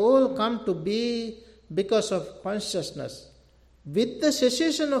dukkha, they all come to be because of consciousness. With the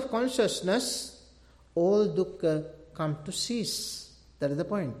cessation of consciousness, all dukkha come to cease. That is the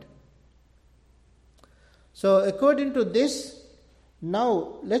point. So according to this,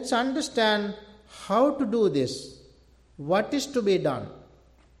 now let's understand how to do this. What is to be done?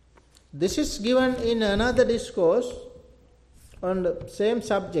 This is given in another discourse on the same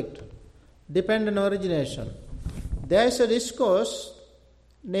subject, dependent origination. There is a discourse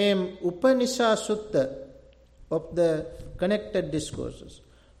named Upanishad Sutta of the connected discourses,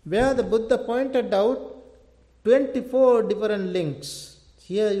 where the Buddha pointed out 24 different links.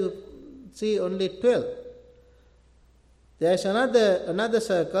 Here you see only 12. There is another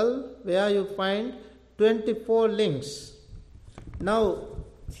circle where you find 24 links. Now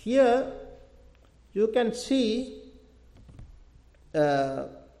here you can see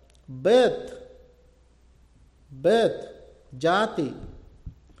birth, jati.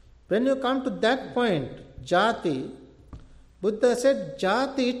 When you come to that point, jati, Buddha said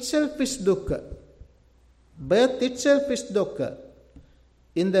jati itself is dukkha. Birth itself is dukkha.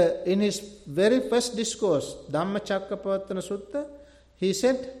 In his very first discourse, Dhamma Chakkapavattana Sutta, he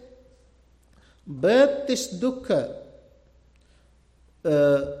said, birth is dukkha,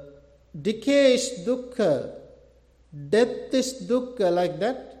 decay is dukkha, death is dukkha, like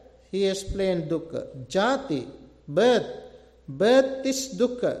that. He explained dukkha. Jati, birth is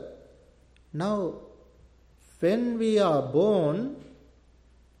dukkha. Now, when we are born,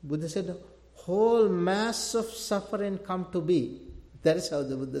 Buddha said, whole mass of suffering come to be. That is how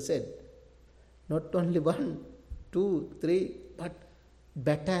the Buddha said. Not only 1, 2, 3, but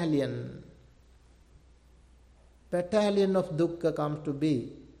battalion of dukkha come to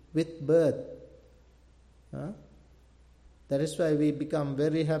be with birth. That is why we become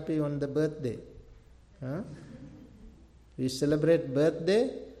very happy on the birthday. We celebrate birthday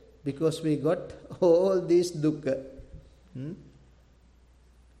because we got all these dukkha.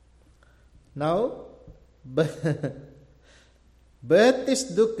 Now, birth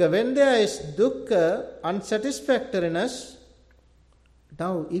is dukkha. When there is dukkha, unsatisfactoriness,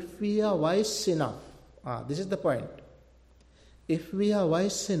 now if we are wise enough, this is the point. If we are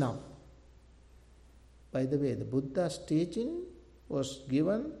wise enough, by the way, the Buddha's teaching was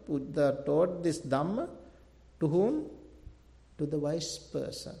given, Buddha taught this Dhamma to whom? To the wise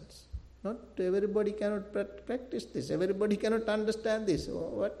persons. Not to everybody cannot practice this. Everybody cannot understand this. Oh,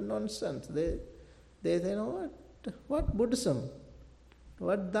 what nonsense. They say, no, what Buddhism?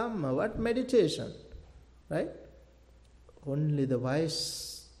 What Dhamma? What meditation? Right? Only the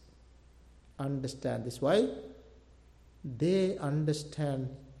wise understand this. Why? They understand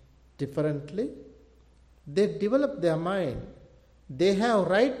differently. They develop their mind. They have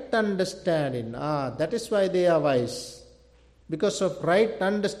right understanding. That is why they are wise. Because of right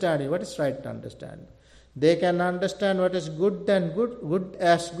understanding. What is right understanding? They can understand what is good and good, good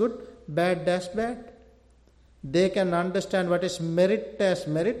as good, bad as bad. They can understand what is merit as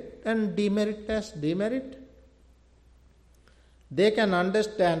merit and demerit as demerit. They can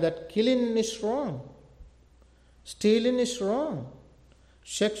understand that killing is wrong, stealing is wrong,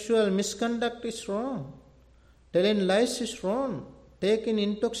 sexual misconduct is wrong, telling lies is wrong, taking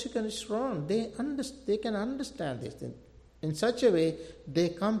intoxicant is wrong. They can understand these things. In such a way, they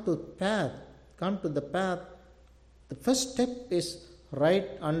come to the path. The first step is right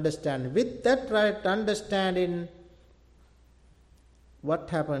understanding. With that right understanding, what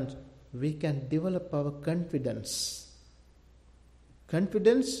happens? We can develop our confidence.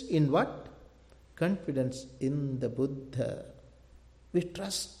 Confidence in what? Confidence in the Buddha. We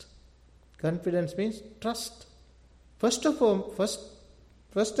trust. Confidence means trust. First and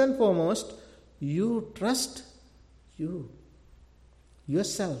foremost, you trust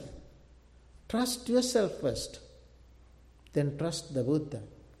yourself. Trust yourself first. Then trust the Buddha.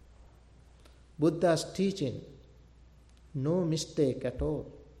 Buddha's teaching, no mistake at all.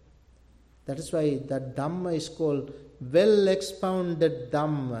 That is why that Dhamma is called well expounded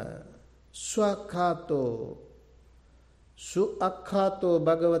Dhamma. Swakhato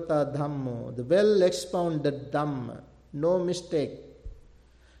Bhagavata Dhammo. The well expounded Dhamma. No mistake.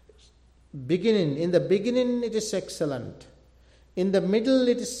 In the beginning it is excellent. In the middle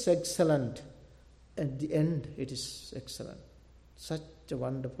it is excellent. At the end it is excellent. Such a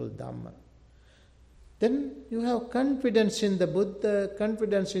wonderful Dhamma. Then you have confidence in the Buddha,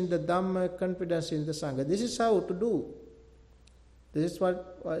 confidence in the Dhamma, confidence in the Sangha. This is how to do. This is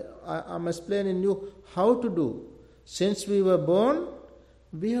what I'm explaining you how to do. Since we were born,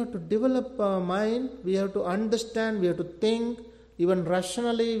 we have to develop our mind, we have to understand, we have to think. Even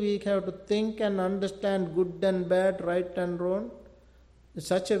rationally we have to think and understand good and bad, right and wrong. In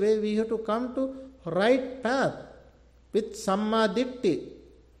such a way we have to come to right path with sammaditthi.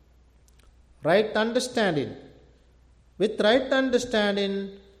 Right understanding. With right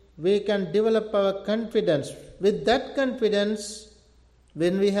understanding, we can develop our confidence. With that confidence,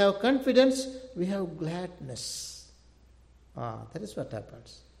 when we have confidence, we have gladness. That is what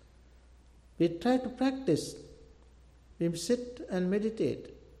happens. We try to practice. We sit and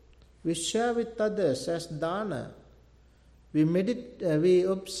meditate. We share with others as dana. We meditate. We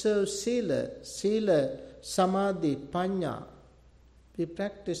observe sila, samadhi, panya. We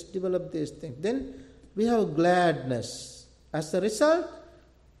practice, develop these things. Then we have gladness. As a result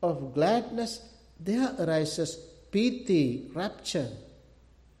of gladness, there arises piti, rapture.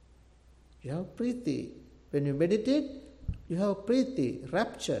 You have priti. When you meditate, you have priti,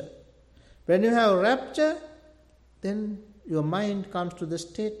 rapture. When you have rapture, then your mind comes to the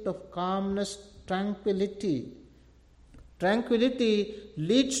state of calmness, tranquility. Tranquility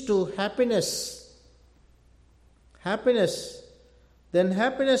leads to happiness. Then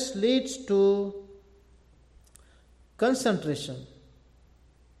happiness leads to concentration.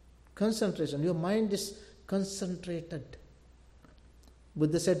 Your mind is concentrated.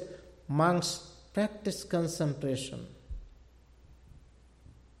 Buddha said, monks, practice concentration.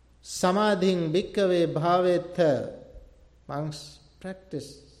 Samadhing bhikkhave bhavetha. Monks,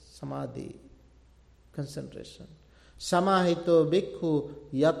 practice samadhi, concentration. Samahito bhikkhu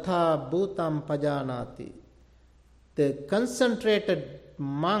yatha bhutam pajanati. The concentrated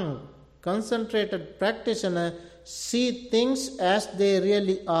monk, concentrated practitioner see things as they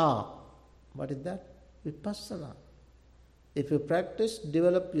really are. What is that? Vipassana. If you practice,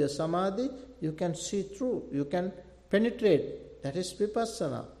 develop your samadhi, you can see through, you can penetrate. That is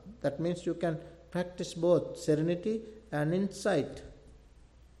vipassana. That means you can practice both serenity and insight.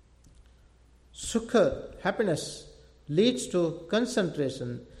 Sukha, happiness, leads to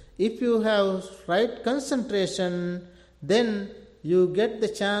concentration. If you have right concentration, then you get the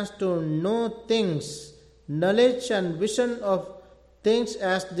chance to know things, knowledge and vision of things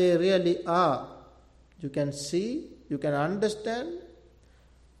as they really are. You can see, you can understand.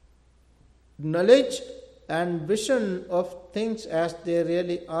 Knowledge and vision of things as they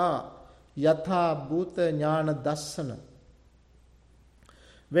really are. Yatha bhuta jnana dassana.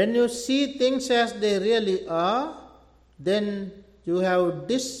 When you see things as they really are, then you have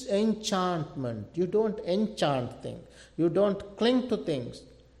disenchantment. You don't enchant things. You don't cling to things.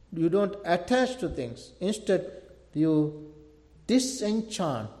 You don't attach to things. Instead, you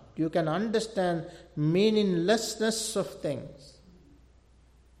disenchant. You can understand meaninglessness of things.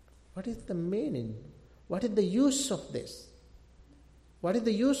 What is the meaning? What is the use of this? What is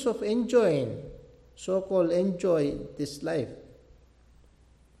the use of enjoying, so-called enjoy this life?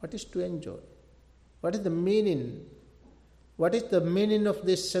 What is to enjoy? What is the meaning? What is the meaning of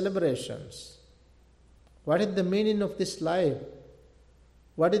these celebrations? What is the meaning of this life?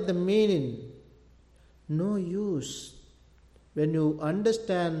 What is the meaning? No use. When you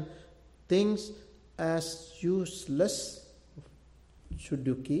understand things as useless, should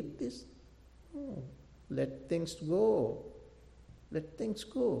you keep this? No. Let things go. Let things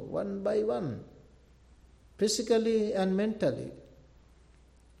go one by one, physically and mentally.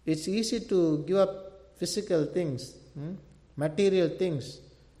 It's easy to give up physical things, material things,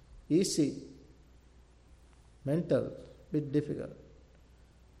 easy. Mental, bit difficult.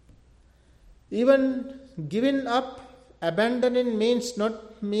 Even giving up, abandoning means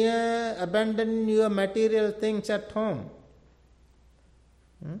not mere abandoning your material things at home.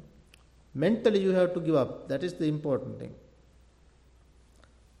 Mentally you have to give up. That is the important thing.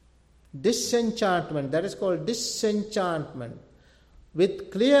 Disenchantment, that is called disenchantment. With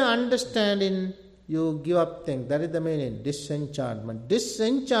clear understanding, you give up things. That is the meaning, disenchantment.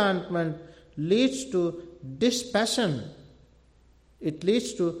 Disenchantment leads to dispassion. It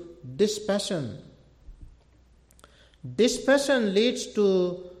leads to dispassion. Dispassion leads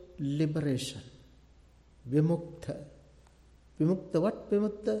to liberation. Vimukta. Vimukta, what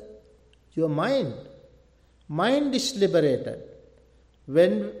vimukta? Your mind. Mind is liberated.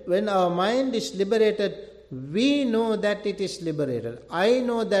 When our mind is liberated, we know that it is liberated. I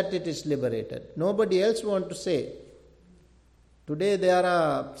know that it is liberated. Nobody else wants to say. Today there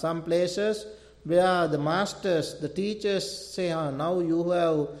are some places where the masters, the teachers say, now you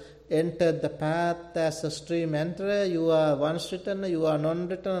have entered the path as a stream enterer, you are once written, you are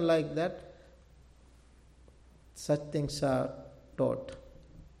non-written, like that. Such things are taught.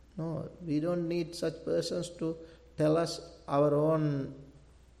 No, we don't need such persons to tell us our own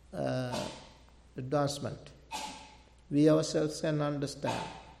advancement. We ourselves can understand.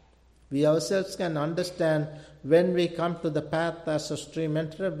 We ourselves can understand when we come to the path as a stream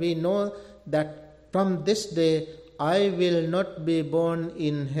enterer, we know that from this day I will not be born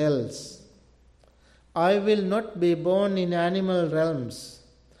in hells. I will not be born in animal realms.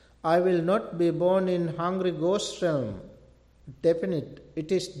 I will not be born in hungry ghost realm.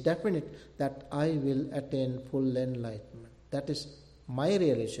 It is definite that I will attain full enlightenment. That is my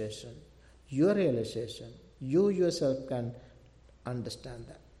realization, your realization. You yourself can understand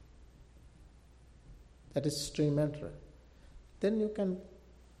that. That is stream enterer. Then you can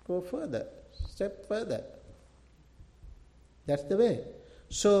go further, step further. That's the way.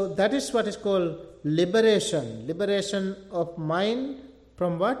 So that is what is called liberation. Liberation of mind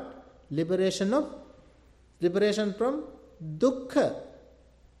from what? Liberation from dukkha.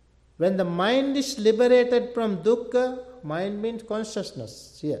 When the mind is liberated from dukkha, mind means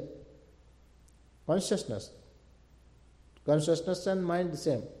consciousness here. Consciousness and mind the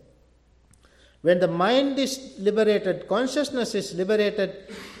same. When the mind is liberated, consciousness is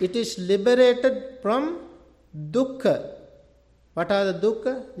liberated, it is liberated from dukkha. What are the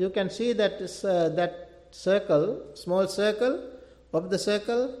dukkha? You can see that that circle, small circle of the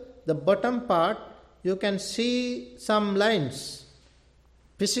circle, the bottom part, you can see some lines.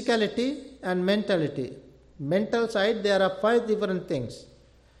 Physicality and mentality. Mental side, there are 5 different things.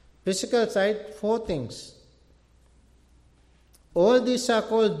 Physical side, 4 things. All these are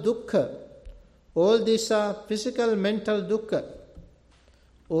called dukkha. All these are physical, mental dukkha.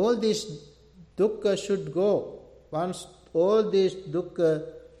 All these dukkha should go. Once all these dukkha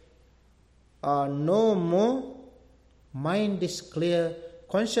are no more, mind is clear,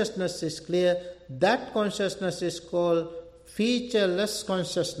 consciousness is clear. That consciousness is called featureless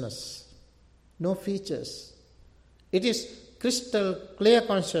consciousness. No features. It is crystal clear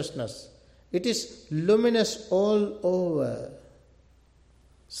consciousness. It is luminous all over.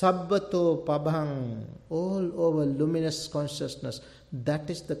 Sabbato pabhang, all over luminous consciousness. That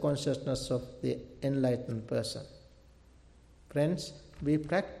is the consciousness of the enlightened person. Friends, we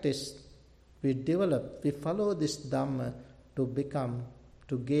practice, we develop, we follow this Dhamma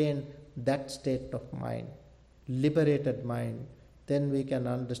to gain that state of mind, liberated mind. Then we can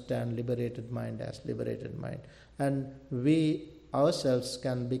understand liberated mind as liberated mind. And we ourselves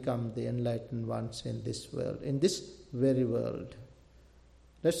can become the enlightened ones in this world, in this very world.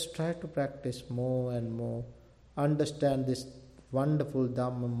 Let's try to practice more and more, understand this wonderful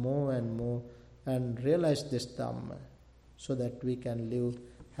Dhamma more and more, and realize this Dhamma so that we can live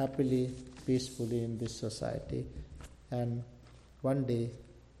happily, peacefully in this society, and one day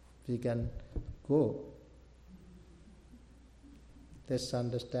we can go. Let's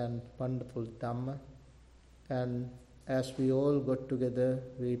understand wonderful Dhamma, and as we all got together,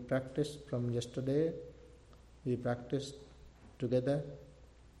 we practiced from yesterday, we practiced together.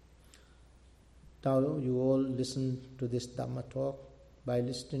 Now you all listen to this Dhamma talk. By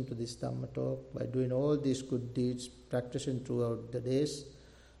listening to this Dhamma talk, by doing all these good deeds, practicing throughout the days,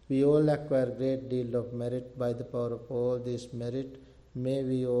 we all acquire a great deal of merit. By the power of all this merit, may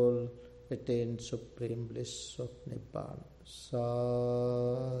we all attain supreme bliss of Nibbana.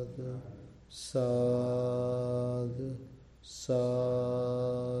 Sadhu, sadhu, sadhu.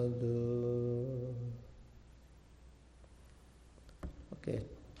 Okay,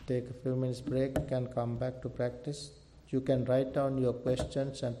 take a few minutes break and come back to practice. You can write down your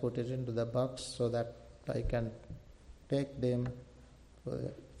questions and put it into the box so that I can take them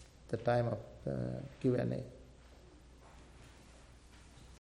for the time of Q&A.